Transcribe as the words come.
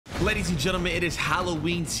Ladies and gentlemen, it is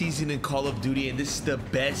Halloween season in Call of Duty, and this is the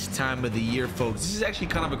best time of the year, folks. This is actually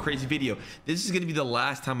kind of a crazy video. This is going to be the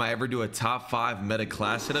last time I ever do a top 5 meta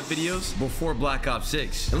class setup videos before Black Ops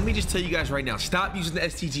 6. And let me just tell you guys right now, stop using the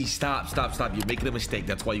STG. Stop. You're making a mistake.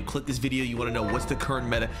 That's why you click this video. You want to know what's the current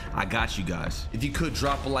meta. I got you guys. If you could,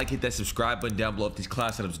 drop a like, hit that subscribe button down below if these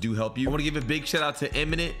class setups do help you. I want to give a big shout out to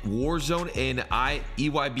Eminent, Warzone, and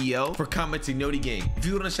EYBL for commenting Noti Gang. If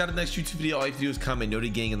you want to shout out the next YouTube video, all you have to do is comment Noti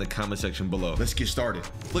Gang in the comment section below. Let's get started.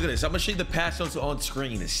 Look at this. I'm gonna show you the patch notes on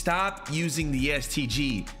screen. Stop using the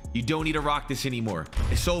STG. You don't need to rock this anymore.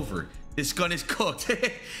 It's over. This gun is cooked.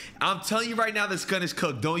 I'm telling you right now, this gun is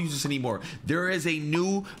cooked. Don't use this anymore. There is a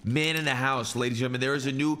new man in the house, ladies and gentlemen. There is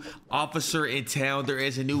a new officer in town. There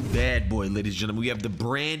is a new bad boy, ladies and gentlemen. We have the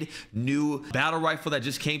brand new battle rifle that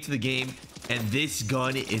just came to the game, and this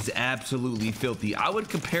gun is absolutely filthy. I would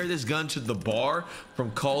compare this gun to the bar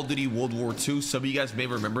from Call of Duty World War II. Some of you guys may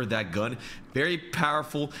remember that gun. Very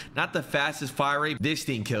powerful, not the fastest fire rate. This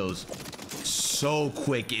thing kills so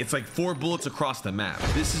quick. It's like 4 bullets across the map.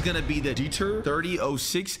 This is gonna be the Deter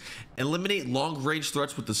 3006. Eliminate long range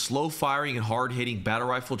threats with the slow firing and hard hitting battle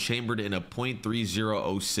rifle chambered in a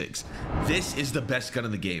 .3006. This is the best gun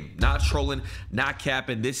in the game. Not trolling, not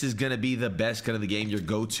capping. This is gonna be the best gun in the game. Your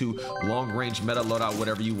go-to long range meta loadout,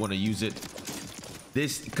 whatever you want to use it.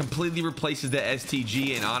 This completely replaces the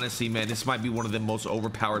STG, and honestly, man, this might be one of the most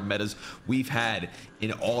overpowered metas we've had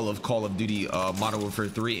in all of Call of Duty Modern Warfare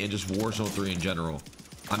 3 and just Warzone 3 in general.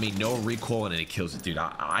 I mean, no recoil and it kills it, dude.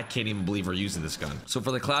 I can't even believe we're using this gun. So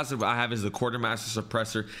for the class that I have is the Quartermaster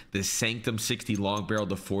Suppressor, the Sanctum 60 long barrel,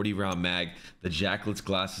 the 40 round mag, the Jacklets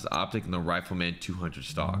glasses optic, and the Rifleman 200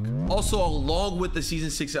 stock. Also, along with the Season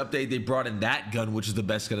 6 update, they brought in that gun, which is the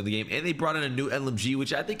best gun of the game, and they brought in a new LMG,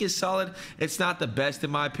 which I think is solid. It's not the best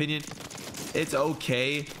in my opinion. It's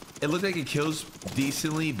okay. It looks like it kills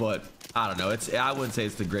decently, but I don't know. I wouldn't say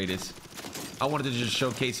it's the greatest. I wanted to just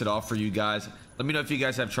showcase it off for you guys. Let me know if you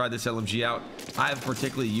guys have tried this LMG out. I haven't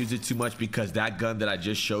particularly used it too much because that gun that I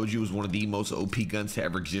just showed you is one of the most OP guns to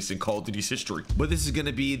ever exist in Call of Duty's history. But this is going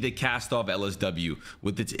to be the cast-off LSW.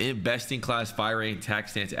 With its best-in-class fire rate and tac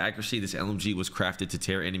stance accuracy, this LMG was crafted to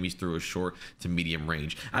tear enemies through a short to medium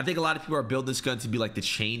range. I think a lot of people are building this gun to be like the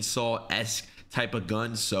chainsaw-esque type of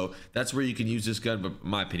gun, so that's where you can use this gun, but in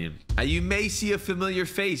my opinion. You may see a familiar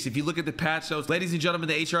face if you look at the patch notes. Ladies and gentlemen,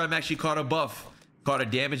 the HRM actually caught a buff. Caught a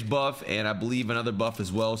damage buff, and I believe another buff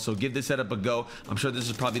as well, so give this setup a go. I'm sure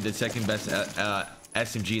this is probably the second best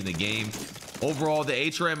SMG in the game. Overall, the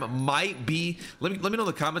HRM might be, let me know in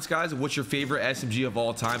the comments, guys, what's your favorite SMG of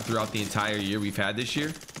all time throughout the entire year we've had this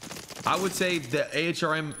year. I would say the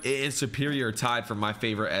HRM is superior or tied for my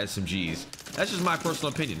favorite SMGs. That's just my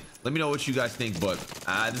personal opinion. Let me know what you guys think, but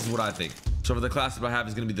this is what I think. So for the class that I have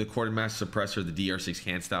is going to be the Quartermaster Suppressor, the DR6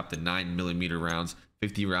 hand stop, the 9mm rounds,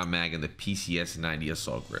 50 round mag, and the PCS 90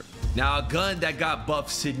 assault grip. Now, a gun that got buffed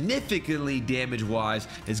significantly damage wise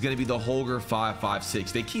is going to be the Holger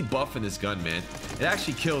 556. They keep buffing this gun, man. It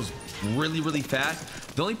actually kills really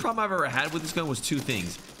fast. The only problem I've ever had with this gun was 2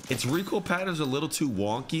 things. Its recoil patterns are a little too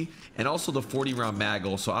wonky, and also the 40 round mag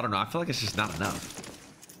also, I don't know, I feel like it's just not enough.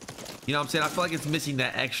 You know what I'm saying? I feel like it's missing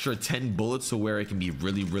that extra 10 bullets to where it can be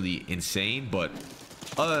really insane, but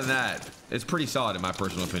other than that, it's pretty solid in my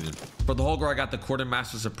personal opinion. For the Holger, I got the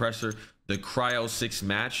Quartermaster Suppressor, the Cryo 6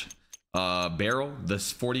 match barrel, the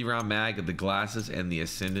 40 round mag, the glasses, and the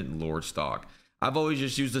Ascendant Lord stock. I've always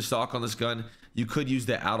just used the stock on this gun. You could use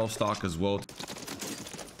the Auto stock as well.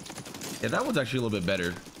 Yeah, that one's actually a little bit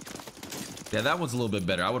better. Yeah, that one's a little bit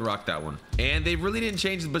better. I would rock that one. And they really didn't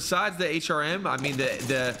change besides the HRM. I mean,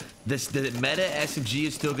 the meta SMG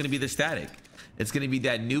is still going to be the static. It's going to be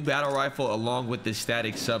that new battle rifle along with this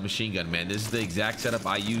static submachine gun, man. This is the exact setup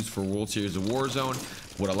I use for World Series of Warzone,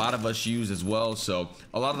 what a lot of us use as well. So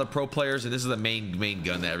a lot of the pro players, and this is the main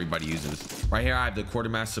gun that everybody uses. Right here, I have the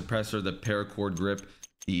Quartermaster Suppressor, the paracord grip,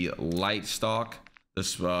 the light stock, the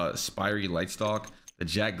Spirey light stock, the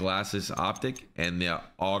Jack glasses optic, and the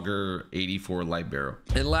Auger 84 light barrel.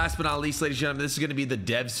 And last but not least, ladies and gentlemen, this is going to be the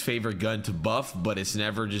dev's favorite gun to buff, but it's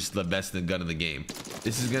never just the best gun in the game.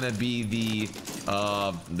 This is going to be the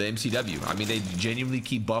MCW. I mean, they genuinely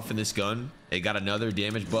keep buffing this gun. They got another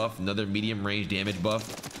damage buff, another medium range damage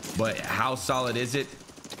buff, but how solid is it?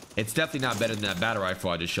 It's definitely not better than that battle rifle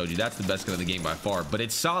I just showed you. That's the best gun in the game by far, but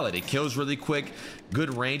it's solid. It kills really quick,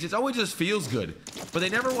 good range. It always just feels good, but they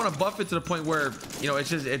never want to buff it to the point where, you know,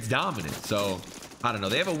 it's dominant. So I don't know.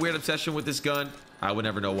 They have a weird obsession with this gun. I would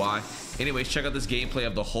never know why. Anyways, check out this gameplay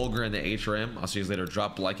of the Holger and the HRM. I'll see you guys later.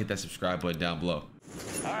 Drop a like, hit that subscribe button down below.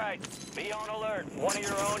 All right, be on alert. One of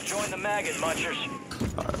your own join the maggot munchers.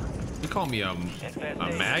 All right. You call me a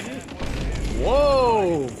maggot?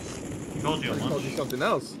 Whoa! He called you a I called you something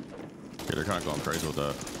else. Yeah, they're kind of going crazy with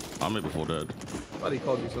that. I'm maybe full dead. I thought he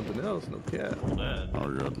called you something else. No cap. Oh,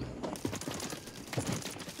 good.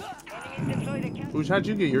 Oosh, how'd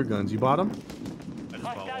you get your guns? You bought them? I just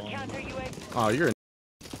bought one. Oh, you're in.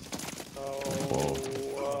 Whoa.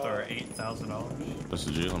 With our $8,000. That's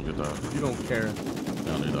the G. Let me get that. You don't care. I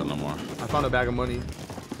don't need that no more. I found a bag of money.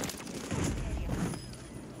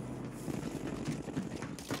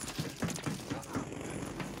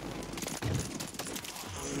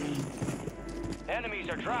 Enemies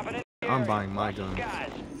are dropping in. I'm buying my guns.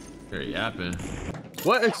 They're yapping.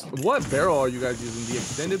 What barrel are you guys using? The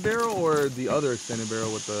extended barrel or the other extended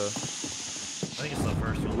barrel with the I think it's the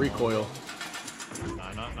first one. recoil?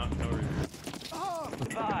 Nah, not no recoil.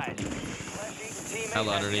 Hell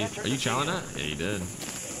underneath. Are you challenging that? Yeah, you did.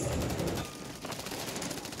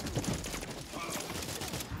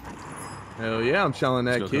 Hell yeah, I'm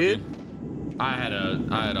challenging that kid. I had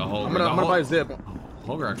a whole. I'm gonna buy Zip.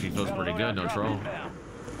 Holger actually feels pretty good, no troll.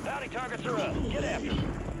 Bounty targets are up. Get after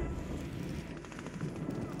them.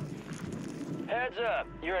 Heads up.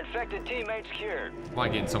 Your infected teammate secured. Why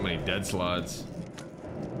getting so many dead slots?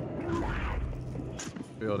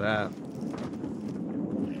 Feel that.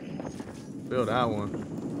 Feel that one.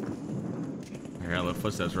 I got little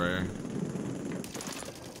footsteps right here.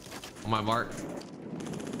 On my mark.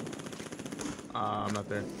 I'm not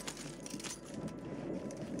there.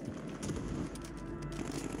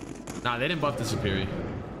 Nah, they didn't buff the superior.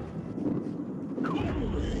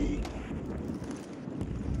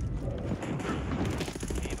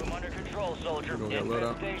 Keep them under control, soldier.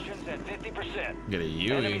 Infestations at 50%. Get a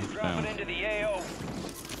Yui. Enemies dropping into the AO.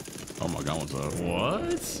 Oh my god, what's up?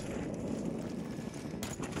 What?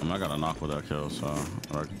 I got a knock with that kill, so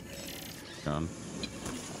I gun.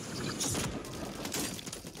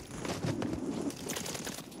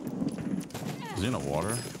 Is he in the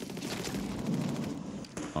water?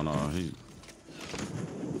 Oh no,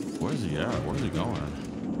 where's he at? Where's he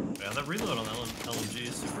going? Yeah, that reload on that LMG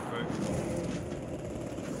is super quick.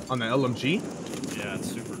 On the LMG? Yeah,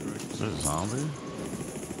 it's super quick. Is this a zombie?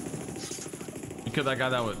 You killed that guy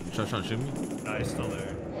that was trying to shoot me? Nah, he's still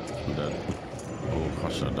there. I'm dead. Oh, I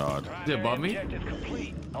should have died. Is he above me? Objective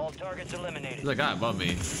complete. All targets eliminated. There's a guy above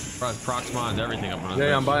me. Prox mines everything up on his Yeah,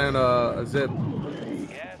 bitch. I'm buying a Zip.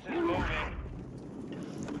 Gas is moving.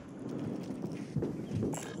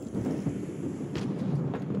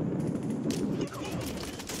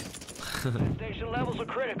 Station levels are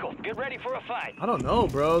critical. Get ready for a fight. I don't know,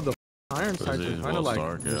 bro. The iron sights Is are it kind of well like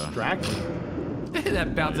dark? Yeah. distracting.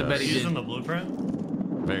 That bouncing Yeah. Betty You using did. the blueprint?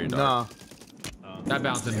 Very dark. Nah. That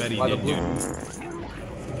bouncing Betty By the did, blue. dude.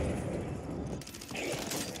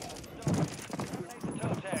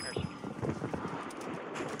 Toe taggers.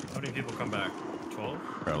 How many people come back? 12?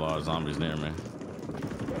 There are a lot of zombies near me.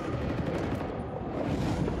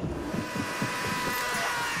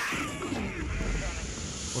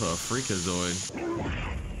 What a freakazoid.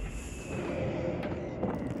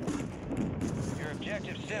 Your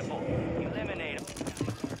objective's simple. Eliminate them.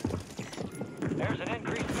 There's an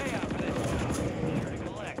increased payout for this. Be sure to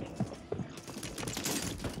collect.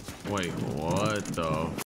 Wait, what the?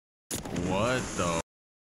 What the?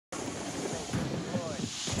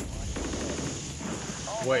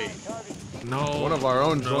 Wait. No. One of our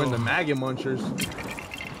own joined the maggot munchers.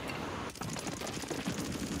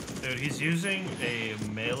 Dude, he's using a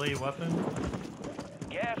melee weapon.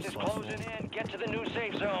 Gas is closing in. Get to the new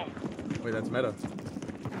safe zone. Wait, that's meta.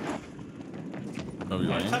 Oh, you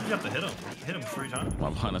How many lane? times do you have to hit him? Hit him 3 times. My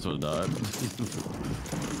behind would have died.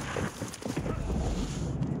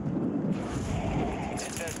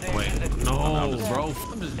 Wait, no, bro.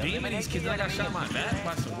 I'm just beaming these kids. I got shot in my back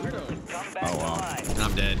by some weirdo. Come back Oh, wow. alive. And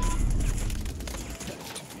I'm dead.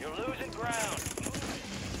 You're losing ground.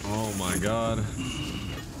 Oh my god.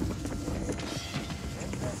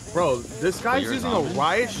 Bro, this guy's you're a using a zombie?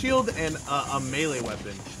 riot shield and a melee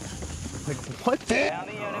weapon. Like, what the? Down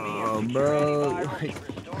the enemy. Oh, bro. Like,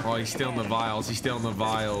 Oh, he's still in the vials. He's still in the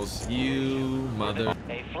vials. You mother.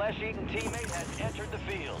 A flesh-eating teammate has entered the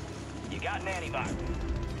field. You got an antibiotic.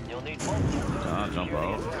 You'll need multiple. Can I jump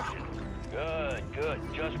out? Good, good.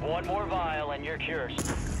 Just one more vial and you're cured.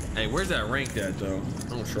 Hey, where's that ranked at though?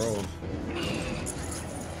 I'm troll.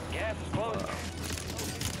 Gas is closing.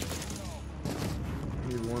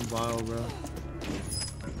 need one vial, bro.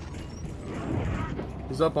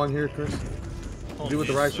 He's up on here, Chris. Do with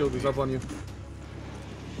the riot shield. He's up on you.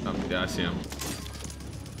 Oh, yeah, I see him.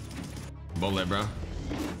 Bullet, bro.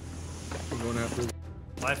 I'm going after.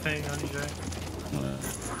 Life hang on you, Jay?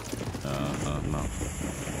 No.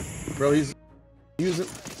 Bro, he's using.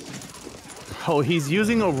 Oh, he's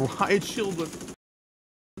using a riot shield with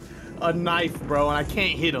a knife, bro, and I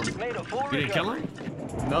can't hit him. Made a full You didn't kill recovery.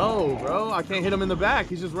 him? No, bro, I can't hit him in the back.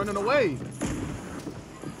 He's just running away.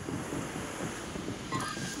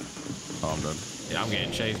 Oh, I'm dead. Yeah, I'm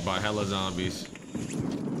getting chased by hella zombies.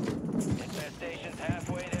 Infestation's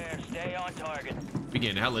halfway there. Stay on target. We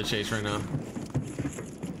getting hella chased right now.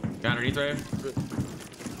 Got underneath right here?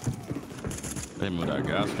 They moved that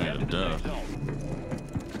gas can to death.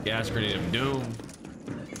 Gas grenade of doom.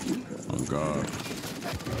 Oh, God.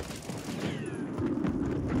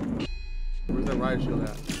 Where's that riot shield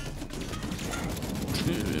at?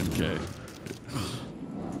 MK.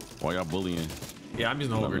 Why y'all bullying? Yeah, I'm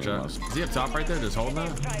using the whole grid shot. Is he up top right there? Just holding that?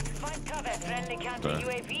 Find cover. Friendly counter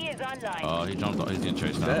UAV is online. He jumped. He's getting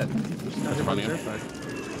chased now. Dead. That's funny. I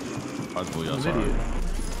just blew you outside.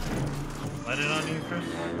 Light it on you, Chris.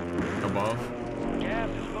 Above. Gas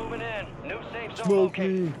is moving in. New safe zone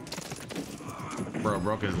Smoky. located. Bro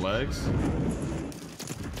broke his legs.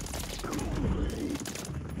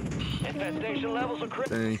 Infestation levels are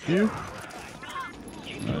critical. Thank you.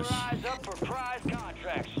 Keep your eyes up for prize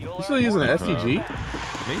contracts. You'll You still earn using more an STG?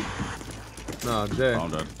 Me? No, Jay.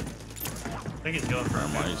 I'm dead. I think he's going for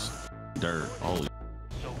Grab mice. Dirt. Holy.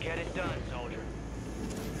 So get it done, soldier.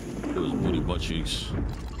 It was booty butt cheeks.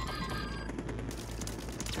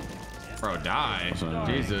 Bro, die.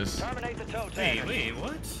 Jesus. Terminate the toe Hey, tag. wait,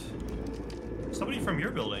 what? Somebody from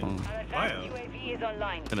your building. An advanced Bio. UAV is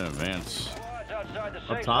online. In advance. Squads outside the Up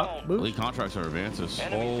safe top, zone. boo. Elite contracts are advances.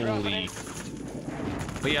 Enemies dropping Holy. in.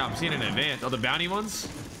 But yeah, I'm seeing an advance. Oh, the bounty ones?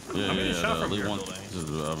 Yeah, I'm getting shot the from elite your one. building. This is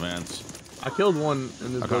the advance. I killed one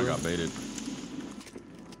in this I kind building. of got baited.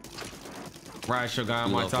 Right, show guy on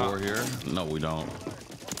We my love top. four here. No, we don't.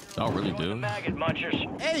 Y'all really do. Maggot munchers.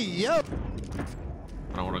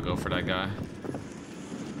 I don't want to go for that guy.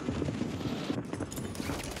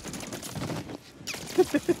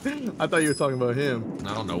 I thought you were talking about him.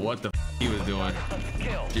 I don't know what the he was doing.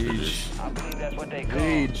 Kill. Jeez. I believe that's what they call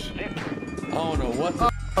Rage. victory. I don't know what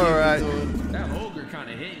the All right. that ogre kind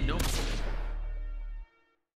of hitting. Nope.